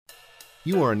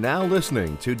You are now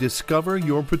listening to Discover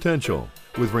Your Potential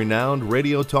with renowned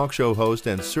radio talk show host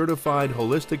and certified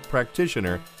holistic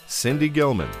practitioner, Cindy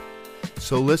Gilman.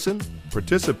 So listen,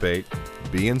 participate,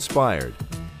 be inspired.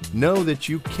 Know that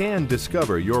you can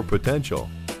discover your potential.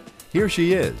 Here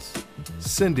she is,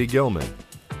 Cindy Gilman.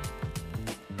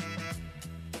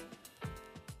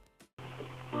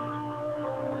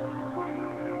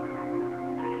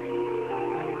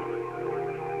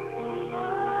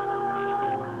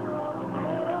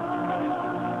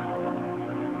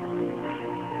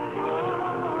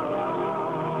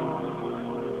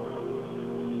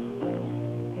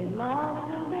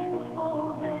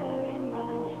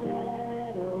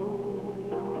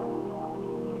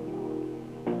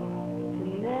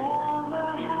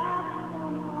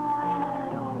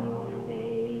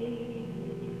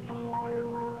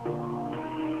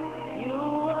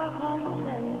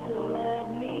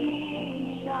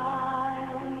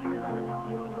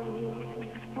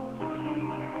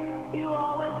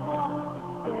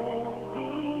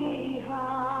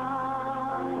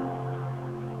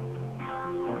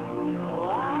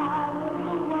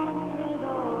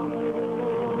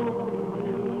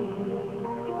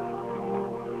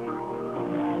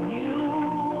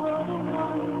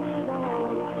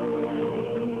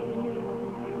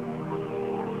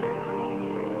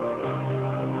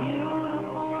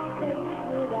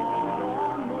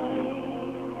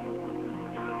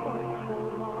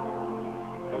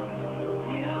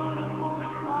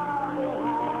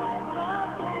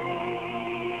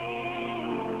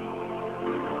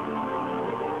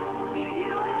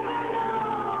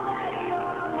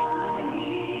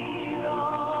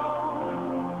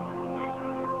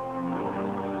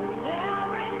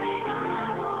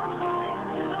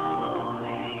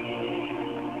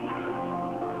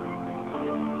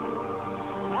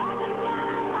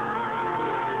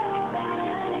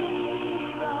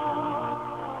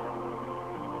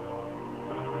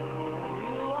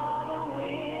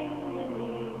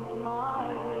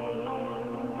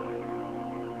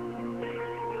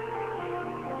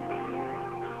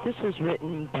 This was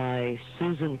written by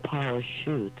Susan Paula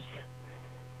Schutz.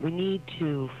 We need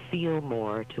to feel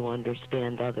more to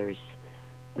understand others.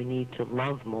 We need to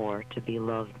love more to be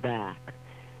loved back.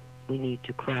 We need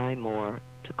to cry more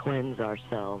to cleanse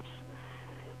ourselves.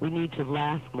 We need to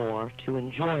laugh more to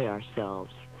enjoy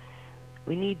ourselves.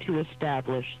 We need to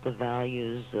establish the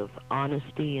values of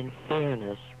honesty and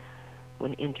fairness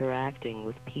when interacting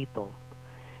with people.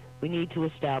 We need to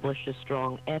establish a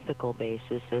strong ethical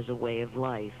basis as a way of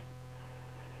life.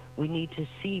 We need to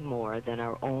see more than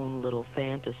our own little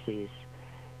fantasies.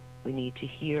 We need to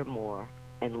hear more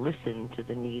and listen to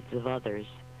the needs of others.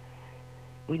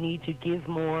 We need to give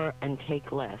more and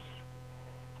take less.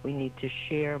 We need to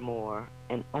share more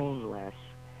and own less.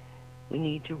 We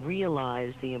need to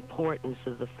realize the importance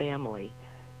of the family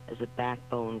as a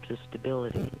backbone to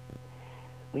stability.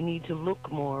 We need to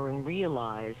look more and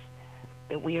realize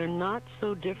that we are not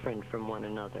so different from one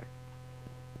another.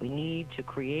 We need to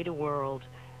create a world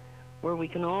where we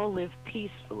can all live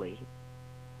peacefully,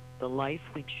 the life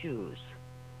we choose.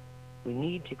 We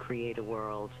need to create a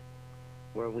world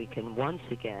where we can once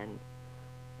again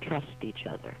trust each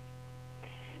other.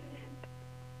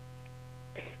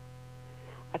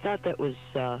 I thought that was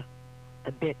a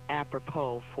bit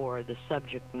apropos for the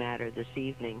subject matter this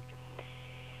evening.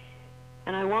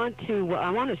 And I want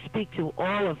to speak to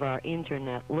all of our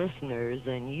internet listeners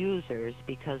and users,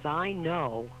 because I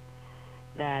know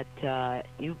that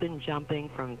you've been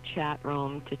jumping from chat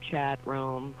room to chat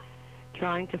room,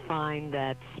 trying to find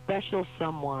that special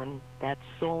someone, that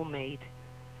soulmate.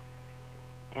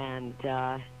 And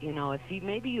if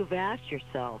maybe you've asked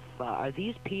yourself, are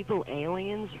these people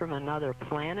aliens from another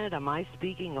planet? Am I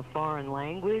speaking a foreign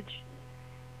language?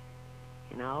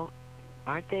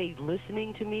 Aren't they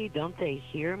listening to me? Don't they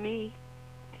hear me?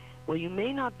 Well, you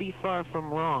may not be far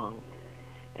from wrong.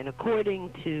 And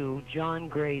according to John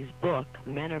Gray's book,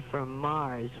 Men Are From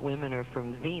Mars, Women Are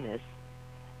From Venus,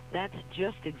 that's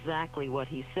just exactly what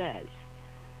he says.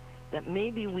 That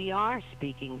maybe we are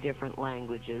speaking different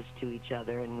languages to each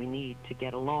other, and we need to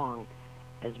get along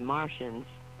as Martians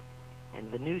and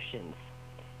Venusians.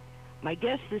 My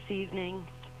guest this evening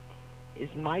is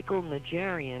Michael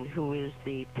Najarian, who is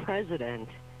the president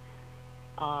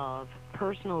of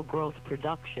Personal Growth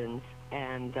Productions,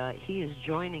 and he is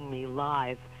joining me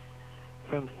live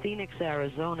from Phoenix,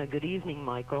 Arizona. Good evening,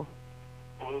 Michael.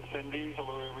 Hello, Cindy.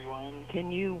 Hello, everyone.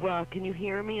 Can you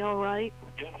hear me all right?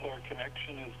 Yes, our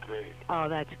connection is great. Oh,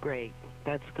 that's great.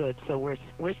 That's good. So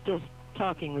we're still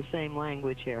talking the same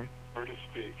language here. So to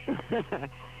speak.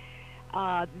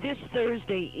 This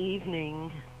Thursday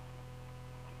evening,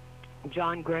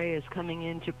 John Gray is coming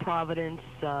into Providence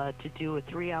to do a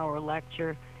 3-hour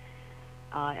lecture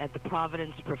at the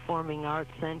Providence Performing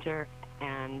Arts Center,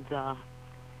 and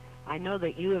I know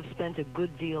that you have spent a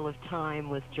good deal of time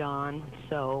with John,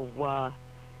 so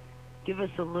give us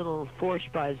a little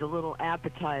Vorspeise, a little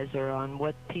appetizer on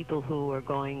what people who are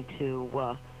going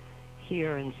to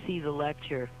hear and see the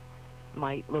lecture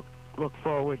might look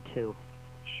forward to.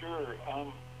 Sure.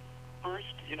 First,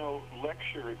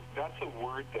 lecture, that's a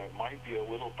word that might be a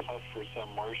little tough for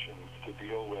some Martians to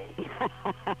deal with.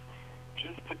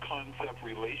 Just the concept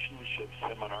relationship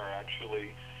seminar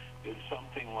actually is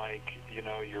something like,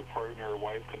 your partner or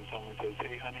wife comes home and says,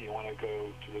 hey, honey, you want to go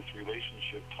to this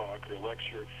relationship talk or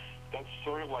lecture? That's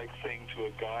sort of like saying to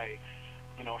a guy,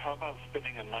 how about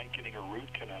spending a night getting a root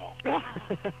canal?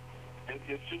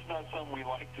 It's just not something we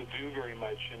like to do very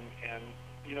much. And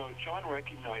John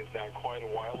recognized that quite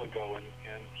a while ago,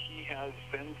 and he has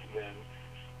since then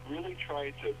really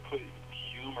tried to put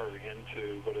humor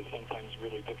into what is sometimes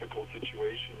really difficult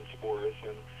situations for us.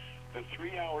 And the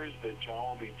 3 hours that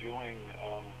John will be doing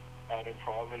out in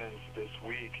Providence this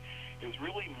week is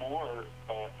really more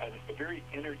a very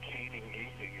entertaining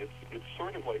evening. It's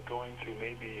sort of like going to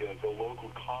maybe the local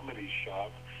comedy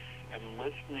shop and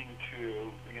listening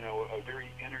to, a very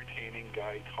entertaining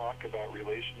guy talk about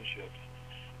relationships.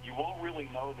 You won't really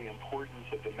know the importance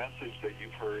of the message that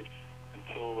you've heard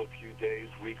until a few days,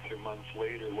 weeks, or months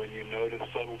later when you notice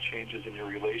subtle changes in your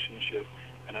relationship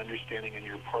and understanding in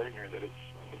your partner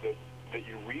that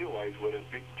you realize what a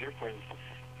big difference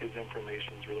his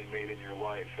information's really made in your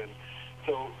life. And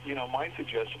so, my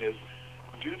suggestion is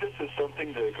do this as something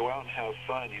to go out and have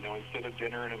fun. Instead of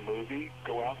dinner and a movie,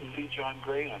 go out and see John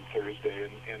Gray on Thursday,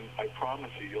 and I promise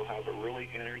you'll have a really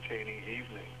entertaining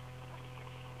evening.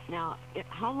 Now,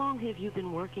 how long have you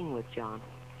been working with John?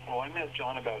 Well, I met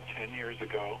John about 10 years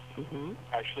ago. Mm-hmm.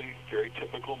 Actually, very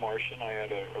typical Martian. I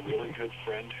had a really good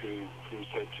friend who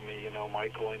said to me,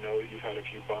 Michael, I know you've had a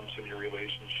few bumps in your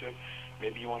relationship.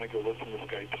 Maybe you want to go listen to this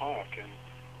guy talk. And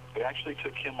it actually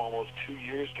took him almost 2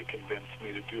 years to convince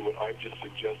me to do what I've just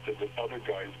suggested that other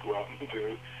guys go out and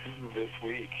do this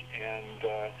week.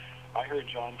 And I heard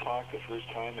John talk the first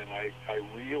time, and I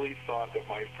really thought that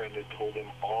my friend had told him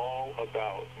all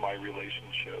about my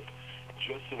relationship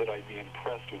just so that I'd be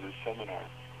impressed with his seminar.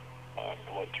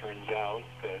 Well, it turns out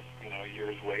that,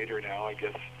 years later now, I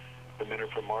guess the Men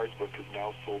Are From Mars book has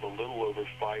now sold a little over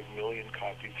 5 million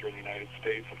copies here in the United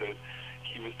States, that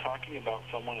he was talking about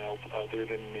someone else other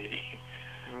than me.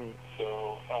 Right.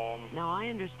 So, now, I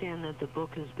understand that the book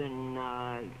has been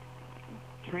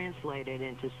translated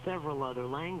into several other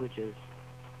languages.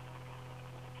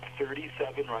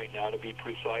 37 right now, to be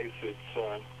precise.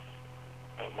 It's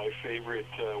my favorite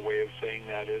way of saying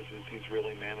that is he's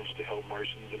really managed to help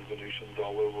Martians and Venusians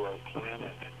all over our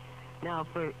planet. Now,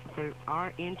 for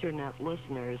our internet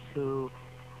listeners, who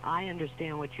I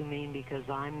understand what you mean because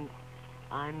I'm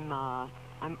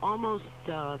almost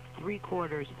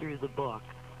 3/4 through the book,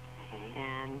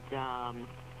 and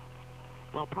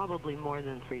well, probably more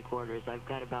than 3/4. I've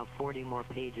got about 40 more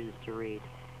pages to read.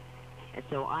 And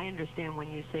so I understand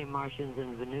when you say Martians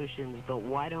and Venusians, but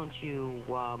why don't you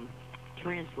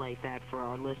translate that for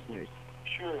our listeners?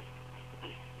 Sure.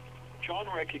 John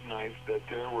recognized that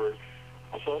there were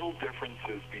subtle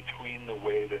differences between the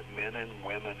way that men and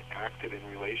women acted in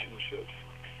relationships.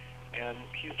 And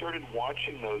he started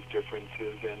watching those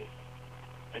differences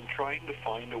and trying to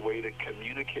find a way to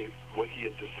communicate what he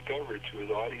had discovered to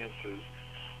his audiences.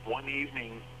 One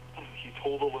evening, he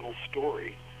told a little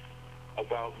story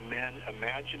about men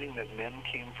imagining that men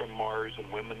came from Mars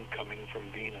and women coming from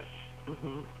Venus.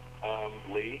 Mm-hmm.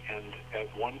 And at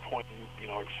one point,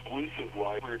 exclusive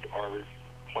livered our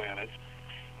planets,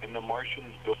 and the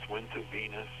Martians both went to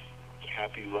Venus,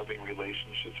 happy, loving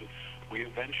relationships. We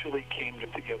eventually came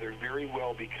together very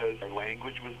well because our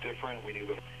language was different. We knew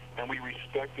that, and we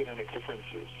respected any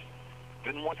differences.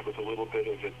 Then once with a little bit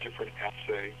of a different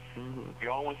essay, we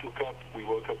all went to look up. We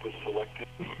woke up with selected.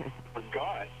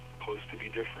 Forgot supposed to be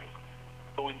different.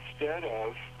 So instead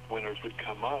of when it would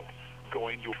come up,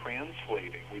 going to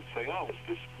translating, we'd say, "Oh, what's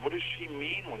this? What does she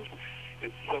mean when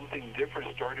it's something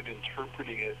different?" Started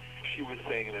interpreting it. She was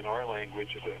saying it in our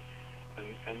language,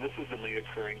 and this is in the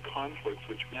occurring conflicts.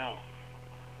 Which now,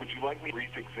 would you like me a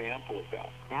brief example of that?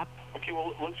 Yep. Okay.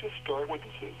 Well, let's just start with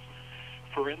this.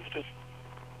 For instance,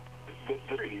 the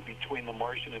difference between the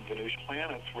Martian and Venusian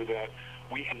planets were that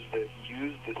we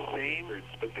used the same words,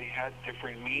 but they had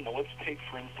different meanings. Now, let's take,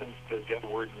 for instance, the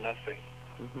word nothing.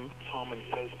 Tom and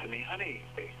says to me, "Honey,"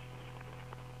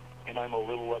 and I'm a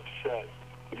little upset,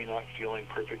 me not feeling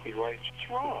perfectly right. What's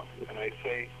wrong? And I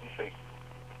say, "Nothing."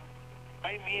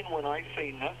 I mean when I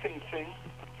say nothing things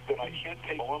that I can't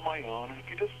take on my own, if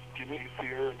you just give me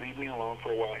fear, leave me alone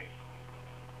for a while.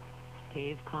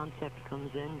 Cave concept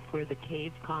comes in, where the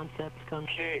cave concept comes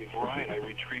in. Cave, right. I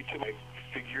retreat to my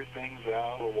figure things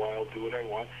out a while, do what I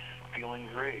want, feeling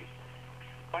great.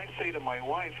 I say to my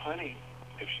wife, honey,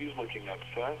 if she's looking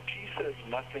upset, she says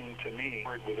nothing to me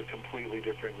with a completely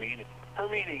different meaning. Her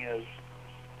meaning is,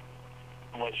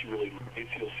 unless you really if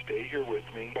you'll stay here with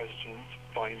me, questions,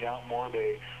 find out more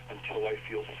until I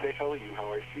feel safe, tell you how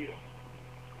I feel.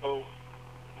 So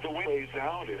the way it plays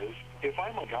out is, if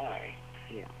I'm a guy,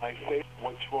 I say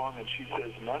what's wrong, and she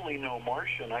says not only no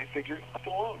Martian, I figure I'm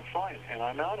alone, fine, and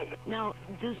I'm out of it. Now,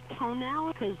 does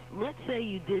tonality, because let's say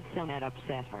you did something that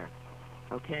upset her,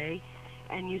 okay,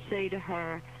 and you say to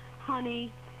her,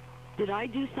 honey, did I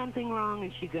do something wrong?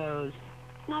 And she goes,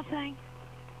 nothing.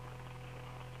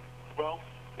 Well,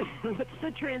 what's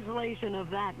the translation of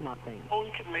that nothing?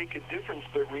 Tone can make a difference,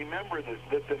 but remember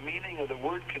that the meaning of the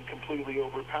word can completely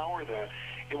overpower that.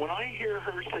 And when I hear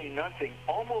her say nothing,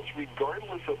 almost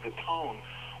regardless of the tone,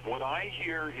 what I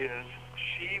hear is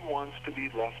she wants to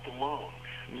be left alone.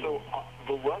 So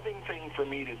the loving thing for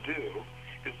me to do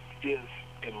is,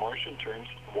 in Martian terms,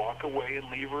 walk away and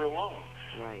leave her alone.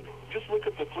 Right. Just look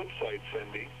at the flip side,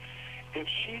 Cindy. If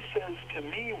she says to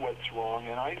me what's wrong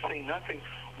and I say nothing,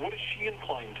 what is she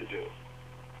inclined to do?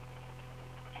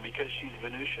 Because she's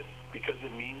Venusian, because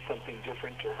it means something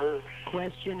different to her.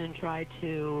 Question and try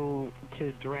to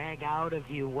drag out of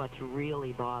you what's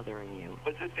really bothering you.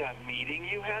 Was it that meeting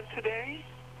you had today?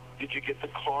 Did you get the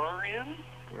car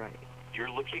in? Right. You're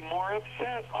looking more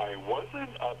upset. I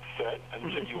wasn't upset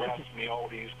until you asked me all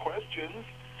these questions,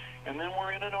 and then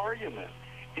we're in an argument.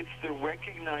 It's the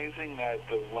recognizing that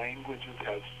the languages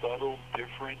have subtle,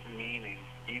 different meanings,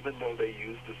 even though they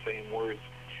use the same words.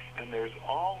 And there's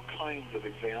all kinds of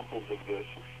examples of this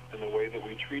in the way that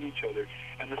we treat each other.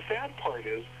 And the sad part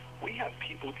is we have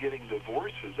people getting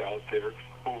divorces out there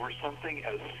over something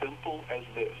as simple as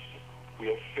this. We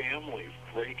have families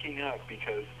breaking up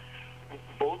because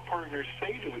both partners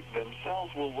say to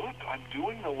themselves, well, look, I'm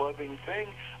doing the loving thing.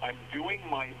 I'm doing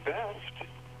my best.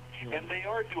 And they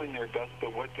are doing their best,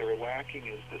 but what they're lacking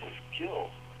is the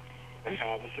skill to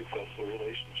have a successful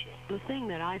relationship. The thing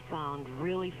that I found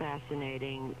really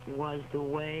fascinating was the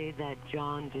way that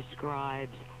John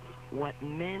describes what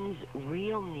men's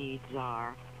real needs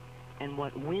are and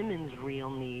what women's real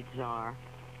needs are,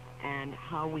 and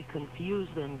how we confuse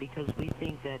them because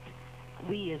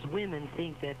we as women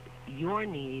think that your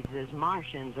needs as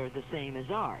Martians are the same as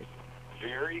ours.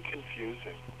 Very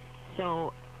confusing.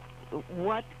 So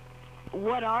what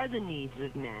are the needs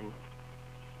of men?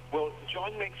 Well,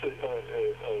 John makes a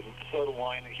subtle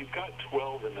line. He's got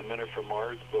 12 in the Men Are From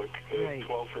Mars book, right.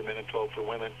 12 for men and 12 for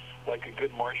women. Like a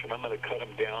good Martian, I'm going to cut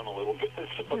them down a little bit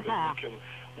so that we can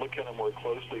look at them more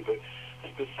closely. But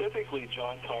specifically,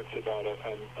 John talks about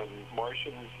a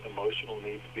Martian's emotional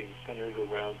needs being centered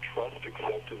around trust,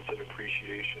 acceptance, and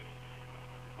appreciation,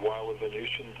 while a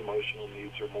Venusian's emotional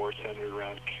needs are more centered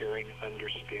around caring,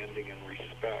 understanding, and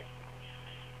respect.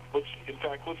 Let's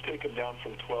take them down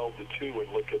from 12 to 2 and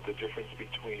look at the difference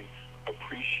between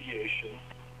appreciation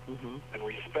and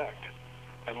respect.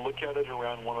 And look at it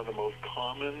around one of the most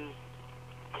common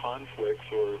conflicts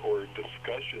or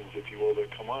discussions, if you will,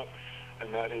 that come up,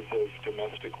 and that is of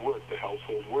domestic work, the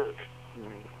household work.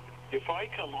 If I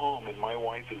come home and my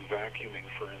wife is vacuuming,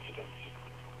 for instance,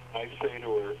 I say to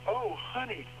her, oh,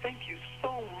 honey, thank you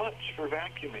so much for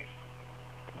vacuuming.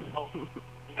 Oh,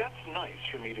 that's nice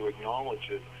for me to acknowledge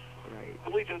it. Right. It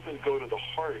really doesn't go to the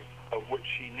heart of what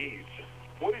she needs.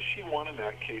 What does she want in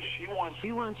that case? She wants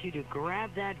you to grab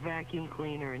that vacuum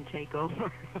cleaner and take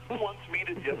over. She wants me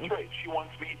to, that's right, she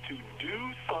wants me to do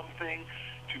something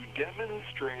to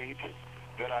demonstrate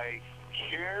that I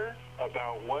care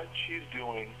about what she's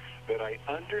doing, that I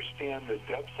understand the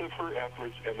depths of her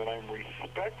efforts, and that I'm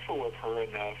respectful of her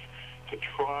enough to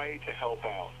try to help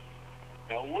out.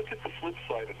 Now look at the flip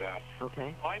side of that.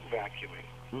 Okay. I'm vacuuming.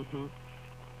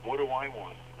 What do I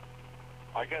want?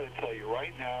 I got to tell you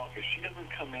right now, if she doesn't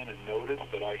come in and notice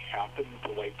that I happen to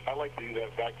I like to do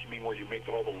that vacuuming where you make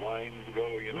all the lines go,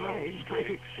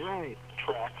 straight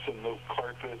tracks in the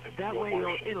carpet. And that way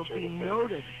it'll be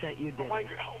noticed that you did it.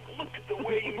 Look at the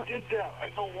way you did that.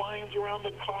 I know lines around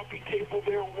the coffee table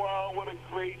there. Wow, what a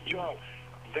great job.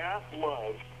 That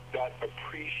love, that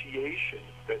appreciation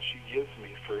that she gives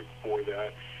me for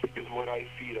that is what I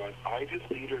feed on. I just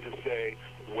need her to say,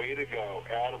 way to go,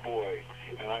 attaboy,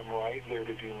 and I'm right there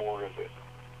to do more of it.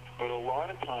 But a lot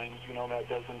of times, that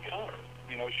doesn't come.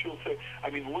 She'll say,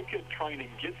 look at trying to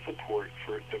get support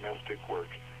for domestic work.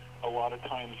 A lot of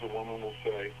times a woman will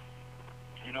say,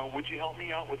 you know, would you help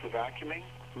me out with the vacuuming?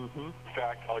 Mm-hmm. In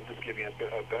fact, I'll just give you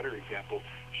a better example.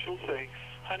 She'll say,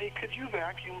 honey, could you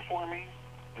vacuum for me?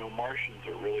 You know, Martians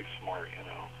are really smart, you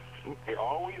know. They're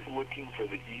always looking for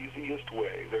the easiest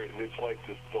way. It's like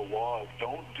the law of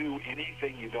don't do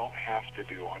anything you don't have to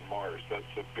do on Mars. That's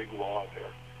a big law there.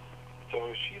 So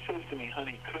if she says to me,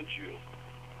 honey, could you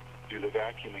do the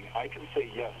vacuuming, I can say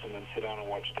yes and then sit down and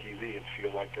watch TV and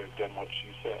feel like I've done what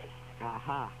she said.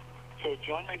 Aha. So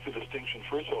John makes a distinction,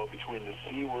 first of all, between the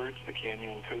C words, the can you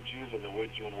and could yous, and the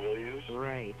would you and will yous.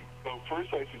 Right. So first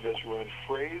I suggest you women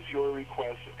phrase your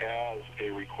request as a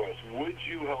request. Would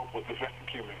you help with the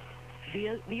vacuuming?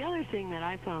 The other thing that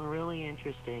I found really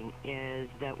interesting is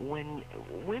that when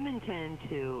women tend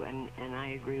to, and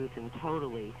I agree with them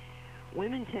totally,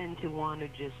 women tend to want to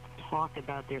just talk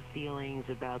about their feelings,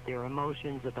 about their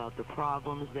emotions, about the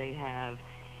problems they have,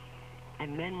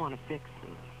 and men want to fix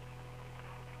them.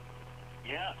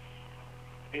 Yeah.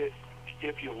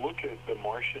 If you look at the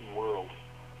Martian world,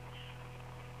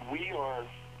 we are,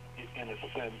 in a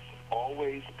sense,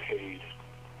 always paid,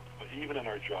 even in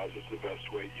our jobs is the best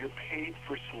way, you're paid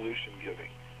for solution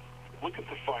giving. Look at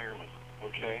the firemen,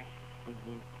 okay?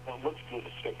 Mm-hmm. Now, let's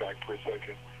step back for a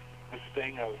second. This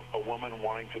thing of a woman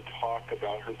wanting to talk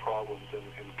about her problems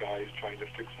and guys trying to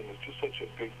fix them is just such a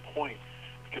big point.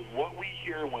 Because what we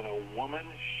hear when a woman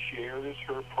shares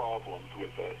her problems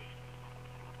with us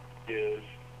is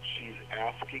she's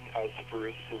asking us for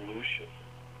a solution.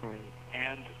 Right.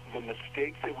 And the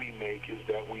mistake that we make is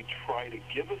that we try to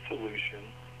give a solution,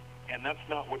 and that's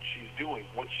not what she's doing.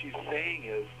 What she's saying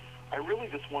is, I really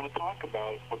just want to talk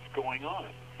about what's going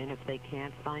on. And if they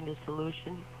can't find a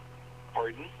solution?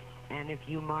 Pardon? And if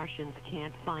you Martians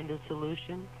can't find a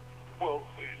solution? Well,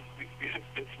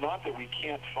 it's not that we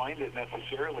can't find it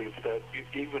necessarily. It's that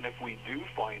even if we do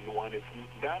find one,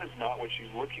 that is not what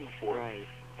she's looking for. Right.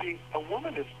 See, a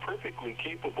woman is perfectly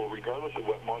capable, regardless of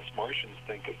what most Martians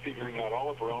think, of figuring out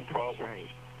all of her own problems. Right.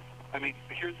 I mean,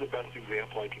 here's the best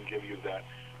example I can give you of that.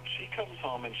 She comes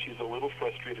home and she's a little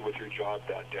frustrated with her job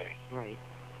that day. Right.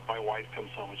 My wife comes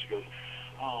home and she goes,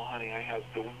 oh, honey, I had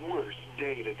the worst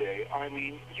day today. I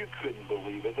mean, you couldn't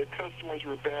believe it. The customers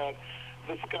were bad.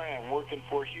 This guy I'm working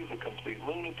for, he's a complete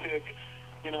lunatic.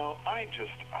 You know, I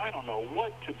don't know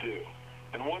what to do.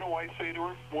 And what do I say to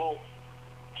her? Well,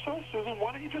 so, Susan,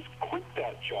 why don't you just quit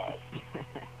that job?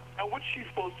 Now, what's she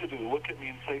supposed to do? Look at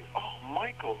me and say, oh,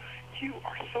 Michael, you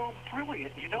are so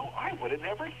brilliant. You know, I would have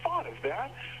never thought of that.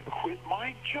 Quit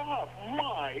my job.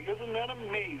 My, isn't that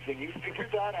amazing? You figured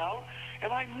that out?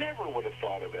 And I never would have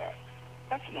thought of that.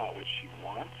 That's not what she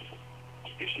wants.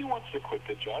 If she wants to quit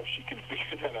the job, she can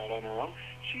figure that out on her own.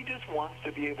 She just wants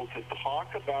to be able to talk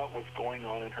about what's going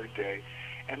on in her day.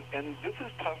 And this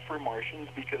is tough for Martians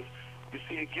because, you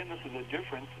see, again, this is a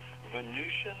difference.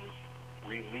 Venusians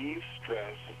relieve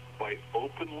stress by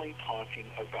openly talking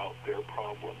about their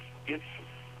problems.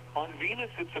 On Venus,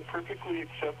 it's a perfectly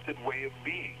accepted way of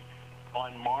being.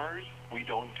 On Mars, we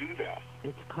don't do that.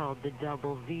 It's called the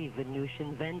double V,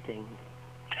 Venusian venting.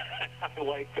 I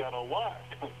like that a lot.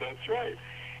 That's right.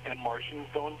 And Martians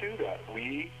don't do that.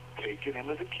 We take it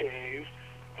into the cave,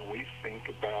 and we think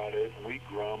about it, and we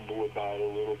grumble about it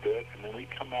a little bit, and then we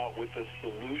come out with a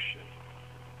solution.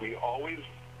 We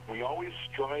always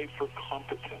strive for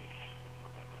competence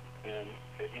and,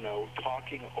 you know,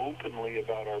 talking openly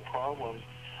about our problems.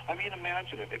 I mean,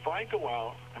 imagine it. If I go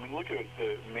out, I mean, look at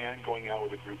the man going out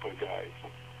with a group of guys.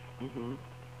 Mm-hmm.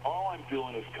 All I'm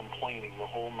doing is complaining the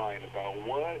whole night about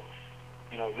what,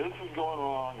 you know, this is going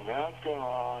wrong, and that's going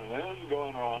wrong, and this is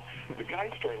going wrong. The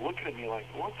guys start looking at me like,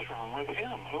 what's wrong with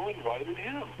him? Who invited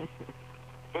him?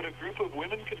 But a group of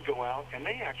women could go out, and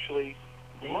they actually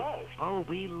love. Oh,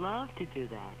 we love to do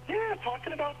that. Yeah,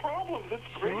 talking about problems. It's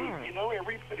great. Sure. You know,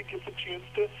 everybody gets a chance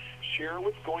to share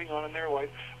what's going on in their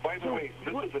life. By the way,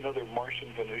 this is another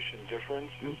Martian-Venusian difference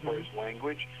as far as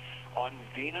language. On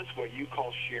Venus, what you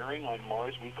call sharing, on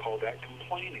Mars, we call that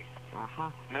complaining. Uh-huh.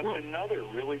 And that's another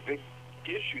really big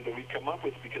issue that we come up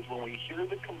with, because when we hear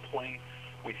the complaint,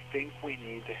 we think we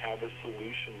need to have a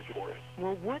solution for it.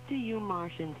 Well, what do you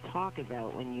Martians talk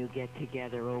about when you get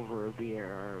together over a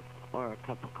beer or a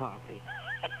cup of coffee?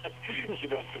 You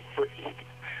know,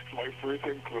 my first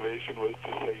inclination was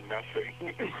to say nothing.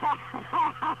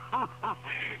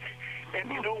 And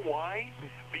you know why?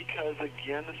 Because,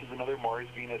 again, this is another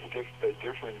Mars-Venus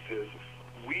difference, is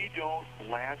we don't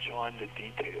latch on to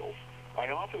details. I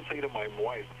often say to my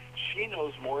wife, she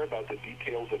knows more about the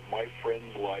details of my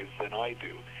friends' lives than I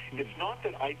do. It's not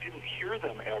that I didn't hear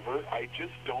them ever, I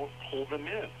just don't pull them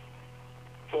in.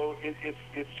 So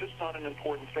it's just not an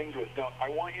important thing to us. Now,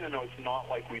 I want you to know it's not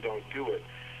like we don't do it.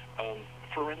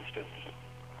 For instance,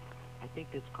 I think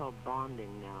it's called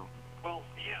bonding now. Well,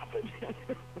 yeah, but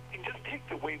just take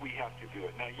the way we have to do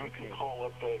it. Now, you can call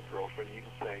up a girlfriend and you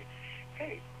can say,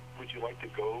 hey, would you like to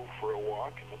go for a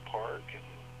walk in the park? And,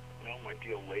 might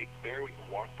be a lake there. We can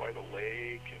walk by the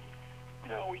lake and,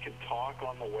 we can talk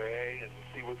on the way and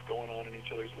see what's going on in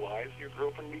each other's lives. Your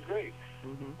girlfriend would be great.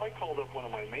 Mm-hmm. I called up one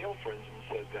of my male friends and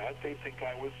said that. They think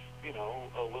I was,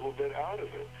 a little bit out of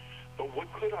it. But what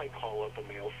could I call up a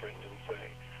male friend and say?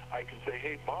 I can say,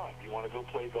 hey, Bob, you want to go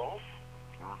play golf?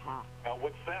 Uh-huh. Now,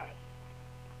 what's that?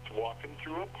 It's walking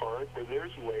through a park where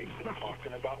there's lakes and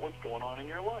talking about what's going on in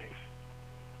your life.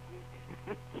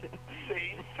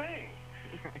 Same thing.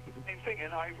 Same thing.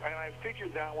 And I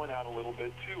figured that one out a little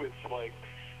bit, too. It's like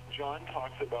John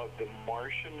talks about the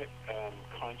Martian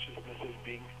consciousness as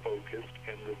being focused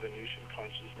and the Venusian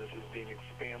consciousness as being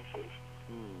expansive.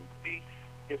 See,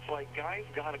 it's like guys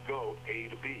got to go A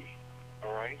to B.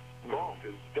 All right? Golf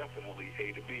is definitely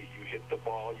A to B. You hit the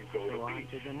ball, you go to B.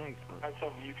 To the next one. That's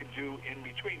something you can do in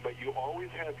between, but you always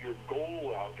have your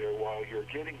goal out there while you're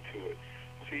getting to it.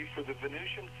 See, for the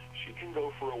Venusian, she can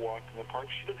go for a walk in the park.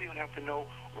 She doesn't even have to know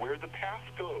where the path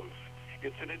goes.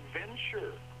 It's an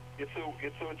adventure. It's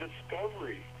a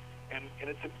discovery, and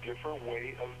it's a different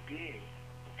way of being.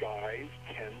 Guys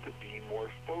tend to be more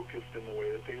focused in the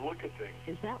way that they look at things.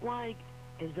 Is that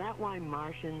why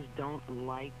Martians don't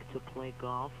like to play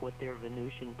golf with their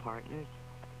Venusian partners?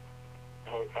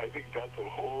 Oh, I think that's a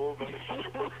whole other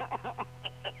story.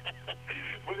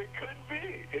 But it could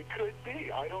be. It could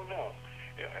be. I don't know.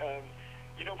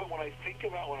 But when I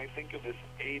think of this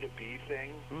A to B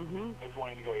thing, of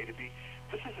wanting to go A to B,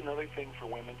 this is another thing for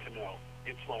women to know.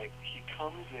 It's like he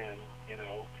comes in,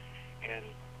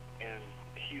 and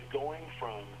he's going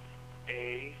from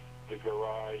A, the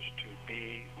garage, to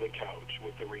B, the couch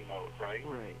with the remote, right?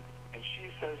 Right. And she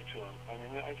says to him,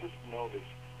 I just know this.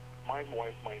 My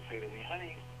wife might say to me,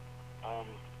 honey,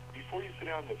 before you sit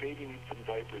down, the baby needs some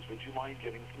diapers. Would you mind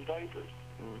getting some diapers?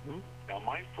 Now,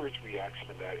 my first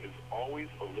reaction to that is always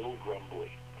a little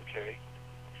grumbly, okay?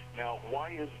 Now,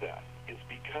 why is that? It's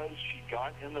because she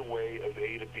got in the way of A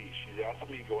to B. She's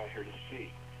asking me to go out here to C.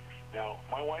 Now,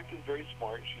 my wife is very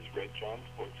smart. She's read John's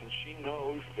books, and she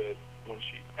knows that when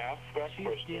she asks that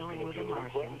question, she's dealing with a little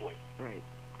grumbling. Right.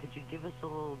 Could you give us a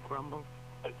little grumble?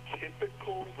 A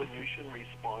typical Venusian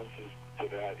response to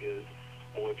that is,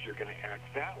 well, if you're going to act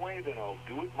that way, then I'll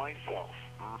do it myself.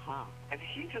 And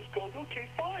he just goes, okay,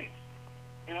 fine.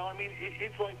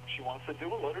 It's like she wants to do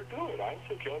it, let her do it. I'm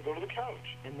okay, I'll go to the couch.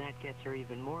 And that gets her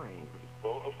even more angry.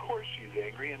 Well, of course she's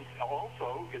angry, and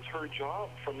also it's her job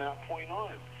from that point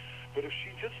on. But if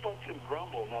she just lets him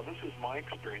grumble, now this is my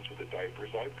experience with the diapers.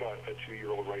 I've got a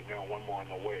 2-year-old right now, one more on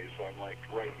the way, so I'm like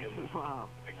right in this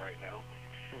thing right now.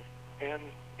 And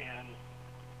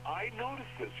I notice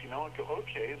this, I go,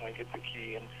 okay, and I get the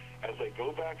key, and as I go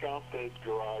back out the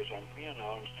garage, I'm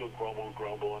still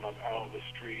grumble, and I'm out on the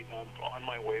street, and I'm on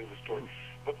my way to the store.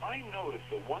 But I notice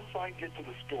that once I get to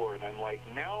the store, and I'm like,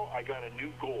 now I got a new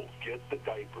goal, get the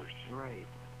diapers. Right.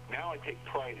 Now I take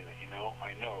pride in it,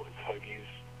 I know it's Huggies.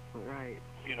 Right.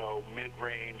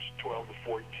 Mid-range, 12 to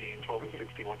 14, 12 to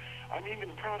 61. I'm even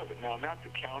proud of it. Now, I'm at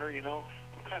the counter,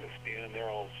 I'm kind of standing there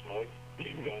all smug,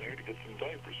 came down here to get some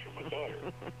diapers for my daughter.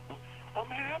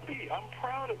 I'm happy. I'm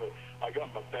proud of it. I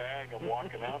got my bag. I'm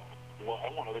walking out. Well,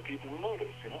 I want other people to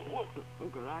notice,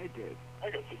 look what I did. I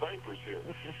got the diapers here,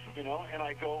 and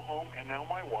I go home, and now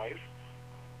my wife,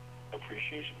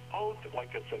 appreciation, like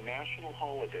it's a national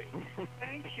holiday.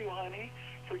 Thank you, honey,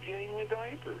 for getting the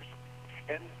diapers.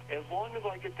 And as long as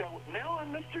I get that, now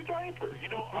I'm Mr. Diaper.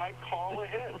 I call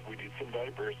ahead. We need some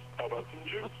diapers. How about some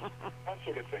juice? That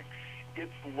sort of thing.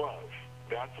 It's love.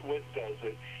 That's what does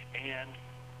it. And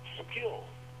skill,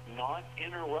 not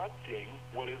interrupting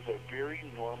what is a very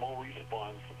normal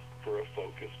response for a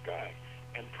focused guy.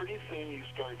 And pretty soon you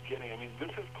start getting,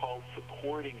 this is called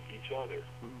supporting each other.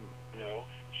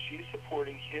 She's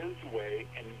supporting his way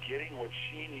and getting what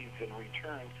she needs in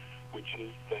return, which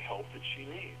is the help that she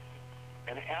needs.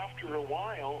 And after a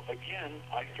while, again,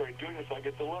 I start doing this, I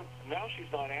get the look. Now she's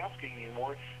not asking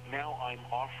anymore. Now I'm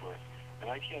offering.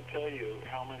 And I can't tell you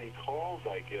how many calls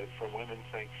I get from women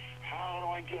saying, how do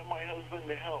I get my husband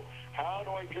to help? How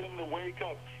do I get him to wake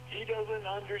up? He doesn't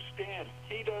understand.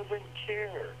 He doesn't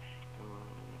care.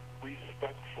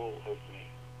 Respectful of me.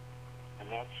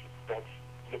 And that's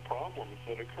the problems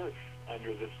that occur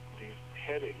under these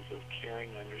headings of caring,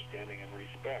 understanding, and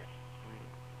respect.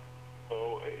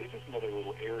 So it's just another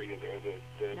little area there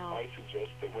that I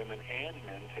suggest that women and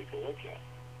men take a look at.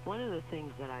 One of the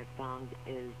things that I found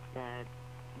is that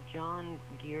John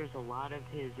gears a lot of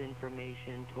his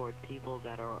information toward people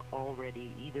that are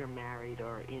already either married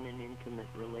or in an intimate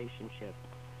relationship.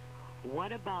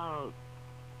 What about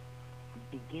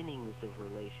beginnings of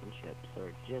relationships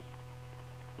or just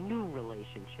new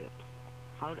relationships?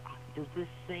 How does this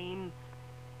same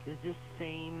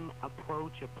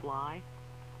approach apply?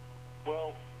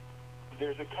 Well,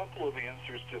 there's a couple of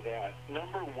answers to that.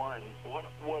 Number one,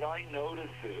 what I notice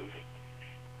is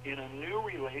in a new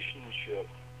relationship,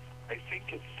 I think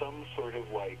it's some sort of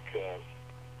like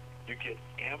you get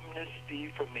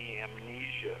amnesty from the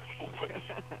amnesia.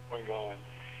 What's going on?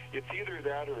 It's either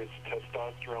that or it's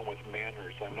testosterone with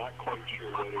manners. I'm not quite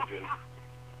sure what it is.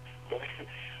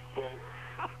 But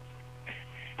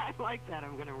I like that.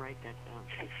 I'm going to write that down.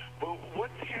 But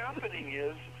what's happening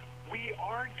is we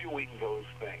are doing those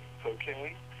things,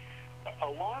 okay?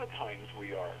 A lot of times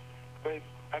we are. But,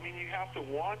 I mean, you have to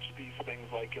watch these things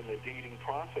like in the dating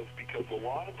process because a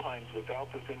lot of times without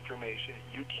this information,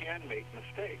 you can make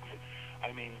mistakes.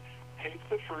 I mean, take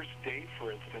the first date,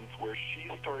 for instance, where she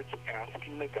starts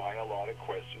asking the guy a lot of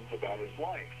questions about his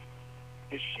life.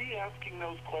 Is she asking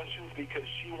those questions because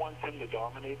she wants him to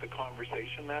dominate the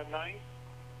conversation that night?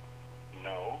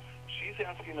 No. She's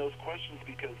asking those questions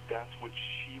because that's what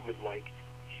she would like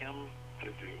him to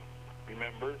do.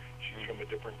 Remember, she's from a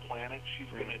different planet. She's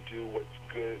going to do what's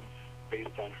good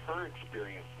based on her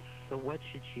experience. So what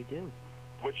should she do?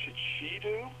 What should she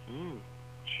do?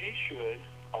 She should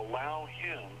allow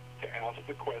him to ask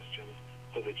the questions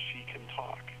so that she can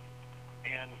talk.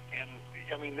 And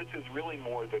I mean, this is really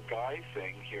more the guy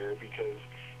thing here because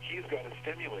he's got to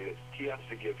stimulate it. He has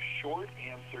to give short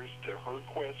answers to her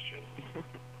questions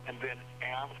and then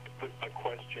ask a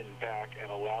question back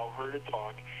and allow her to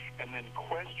talk and then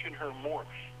question her more.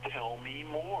 Tell me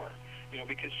more. You know,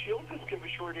 because she'll just give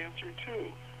a short answer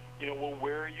too. You know, well,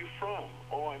 where are you from?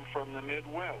 Oh, I'm from the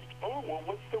Midwest. Oh, well,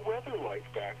 what's the weather like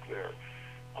back there?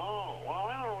 Oh, well,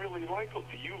 I don't really like it.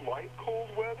 Do you like cold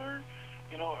weather?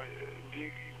 You know,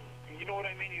 you know what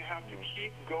I mean? You have to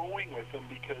keep going with them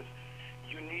because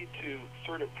you need to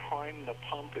sort of prime the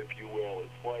pump, if you will.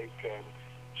 It's like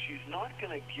she's not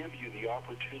going to give you the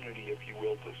opportunity, if you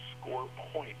will, to score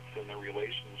points in the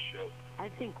relationship. I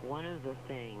think one of the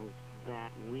things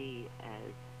that we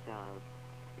as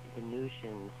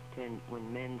Venusians tend,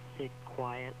 when men sit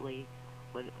quietly,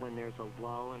 when there's a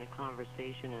lull in a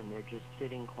conversation and they're just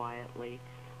sitting quietly,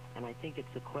 and I think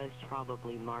it's a quest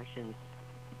probably Martians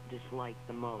dislike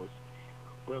the most.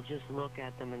 We'll just look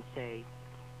at them and say,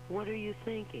 "What are you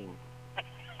thinking?"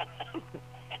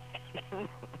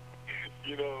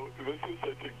 You know, this is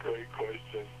such a great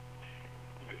question.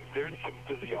 There's some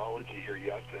physiology here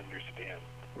you have to understand.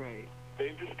 Right.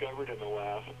 They've discovered in the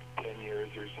last 10 years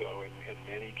or so, in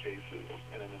many cases,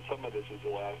 and in some of this is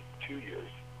the last 2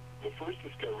 years, the first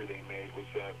discovery they made was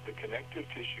that the connective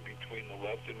tissue between the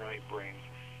left and right brains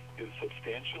is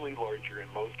substantially larger in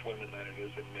most women than it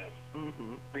is in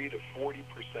men. 3 to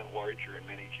 40% larger in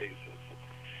many cases.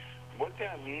 What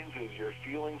that means is your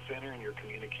feeling center and your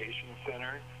communication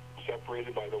center,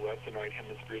 separated by the left and right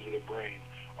hemispheres of the brain,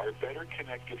 are better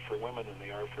connected for women than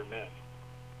they are for men.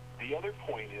 The other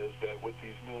point is that with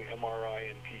these new MRI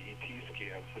and PET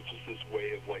scans, it's just this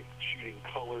way of like shooting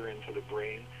color into the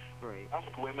brain. Right. Ask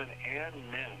women and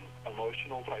men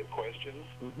emotional type questions.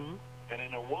 And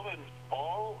in a woman,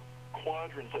 all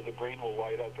quadrants of the brain will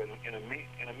light up, and in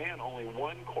a man, only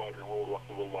one quadrant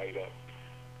will light up.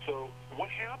 So what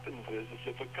happens is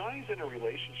if a guy's in a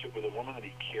relationship with a woman that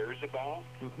he cares about,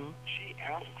 she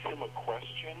asks him a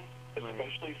question,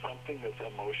 especially something that's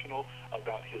emotional,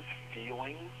 about his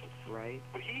feelings. Right.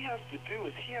 What he has to do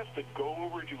is he has to go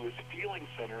over to his feeling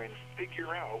center and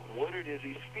figure out what it is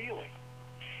he's feeling.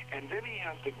 And then he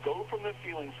has to go from the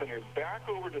feeling center back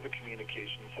over to the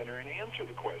communication center and answer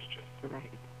the question.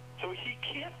 Right. So he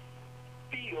can't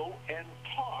feel and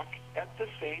talk at the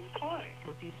same time.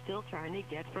 Because he's still trying to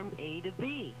get from A to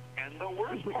B. And the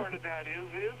worst part of that is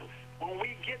when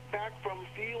we get back from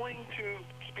feeling to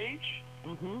speech,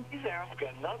 he's asked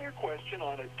another question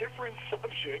on a different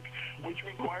subject, which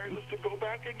requires us to go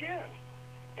back again.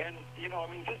 And, you know,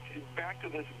 I mean, just back to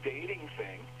this dating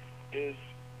thing is,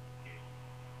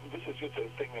 this is just a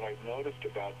thing that I've noticed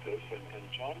about this, and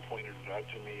John pointed it out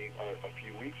to me a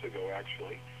few weeks ago,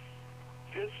 actually.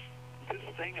 This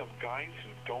thing of guys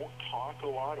who don't talk a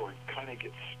lot or kind of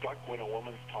get stuck when a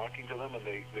woman's talking to them and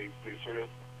they sort of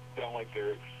sound like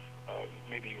they're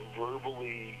maybe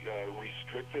verbally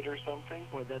restricted or something.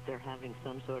 Or that they're having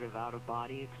some sort of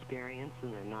out-of-body experience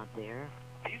and they're not there.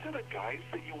 These are the guys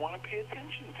that you want to pay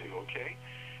attention to, okay?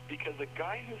 Because a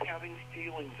guy who's having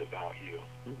feelings about you,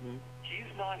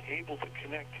 he's not able to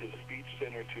connect his speech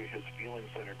center to his feeling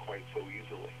center quite so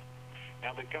easily.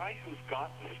 Now, the guy who's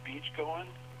got the speech going,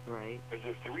 right,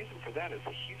 the reason for that is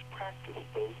he's practiced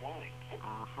those lines.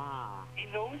 Aha. He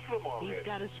knows them already. He's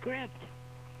got a script.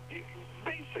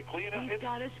 Basically, he's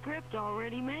got a script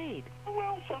already made.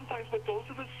 Well, sometimes, but those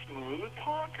are the smooth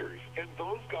talkers, and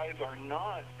those guys are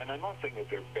not. And I'm not saying that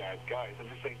they're bad guys.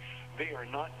 I'm just saying they are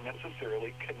not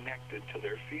necessarily connected to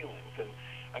their feelings. And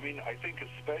I mean, I think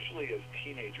especially as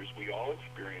teenagers, we all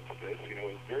experience this. You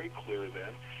know, it's very clear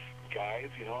then.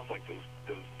 Guys, you know, it's like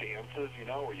those dances, you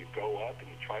know, where you go up and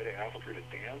you try to ask her to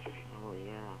dance, and you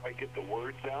might get the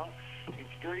words out.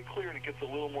 It's very clear, and it gets a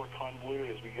little more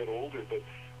convoluted as we get older, but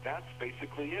that's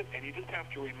basically it. And you just have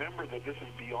to remember that this is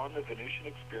beyond the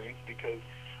Venusian experience because,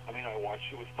 I mean, I watch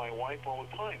it with my wife all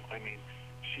the time. I mean,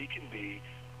 she can be,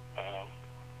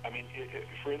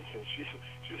 for instance,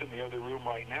 she's in the other room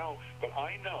right now, but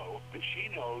I know that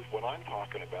she knows what I'm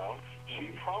talking about.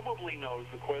 She probably knows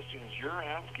the questions you're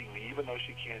asking me, even though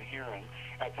she can't hear them.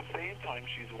 At the same time,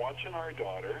 she's watching our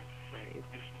daughter. She's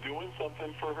doing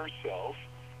something for herself.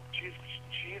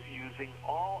 She's using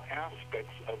all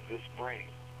aspects of this brain.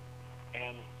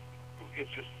 And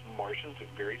it's just Martians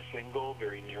are very single,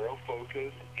 very narrow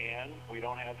focused, and we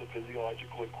don't have the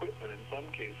physiological equipment in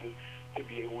some cases to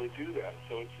be able to do that.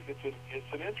 So it's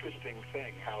an interesting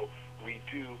thing how we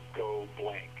do go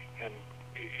blank, and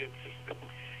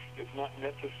it's not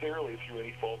necessarily through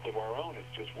any fault of our own.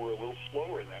 It's just we're a little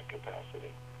slower in that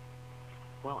capacity.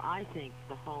 Well, I think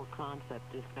the whole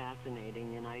concept is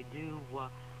fascinating, and I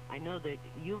know that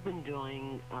you've been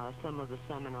doing some of the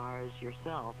seminars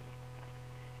yourself,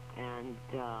 and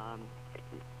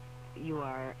you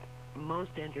are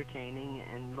most entertaining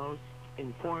and most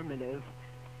informative.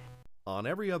 On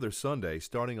every other Sunday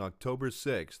starting October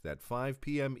 6th at 5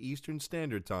 p.m. Eastern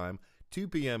Standard Time, 2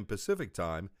 p.m. Pacific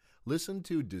Time, listen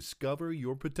to Discover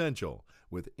Your Potential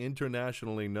with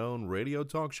internationally known radio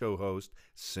talk show host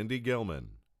Cindy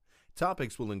Gilman.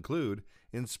 Topics will include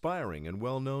inspiring and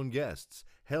well-known guests,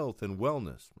 health and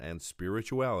wellness, and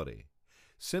spirituality.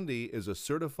 Cindy is a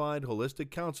certified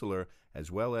holistic counselor as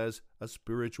well as a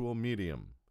spiritual medium.